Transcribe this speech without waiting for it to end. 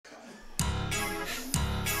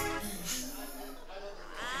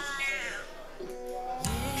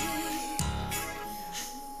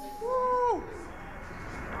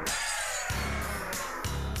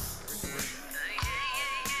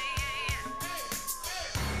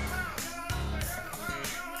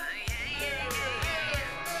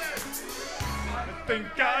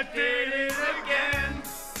think I did it again.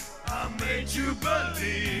 I made you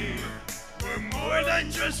believe we're more than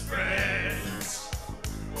just friends.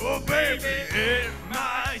 Oh baby, it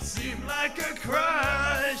might seem like a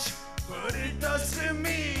crush, but it doesn't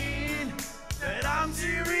mean that I'm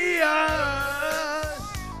serious.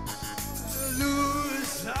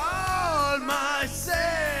 Lose all my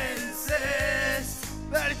senses,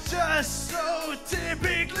 that's just so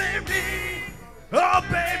typically me. Oh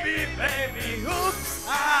baby, baby, oops,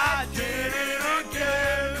 I did it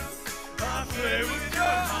again. I play with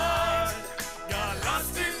your heart, got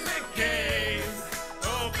lost in the game.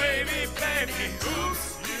 Oh baby, baby,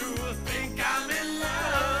 oops, you think I'm in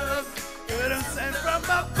love, but I'm sent from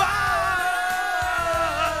above.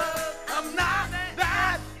 I'm not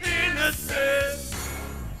that innocent.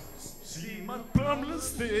 See my problem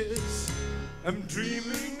is this, I'm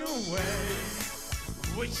dreaming away,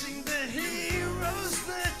 wishing the heroes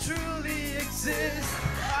that truly exist.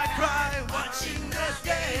 I cry watching the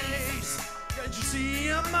days. Can't you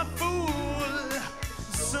see I'm a fool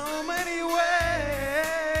so many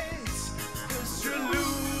ways? 'Cause you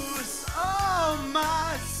lose all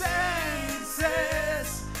my senses,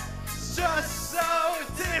 just so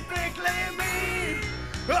typically me.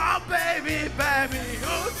 Oh baby, baby,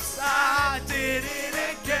 oops, I did it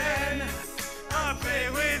again. I play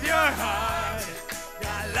with your heart,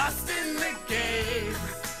 got lost in the game.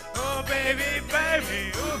 Oh baby,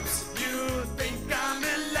 baby, oops, you think I'm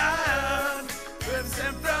in love, but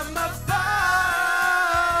sent from above.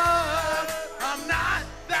 I'm not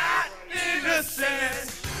that innocent.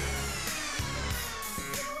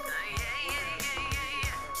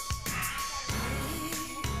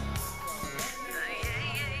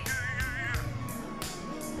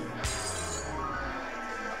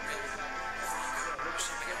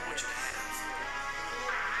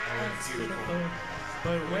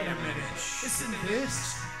 But wait a minute, isn't this?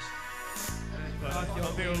 But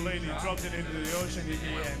the old lady dropped it into the ocean in the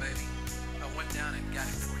end. Baby, I went down and got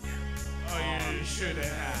it for you. Oh, you should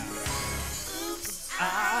have.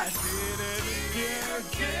 I did it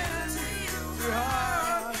again, too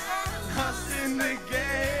hard, lost in the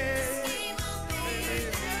game.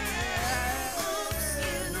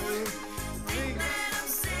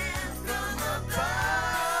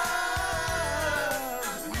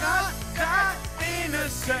 Not that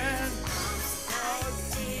innocent.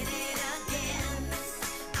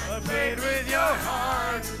 I played with your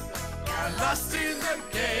heart, got lost in the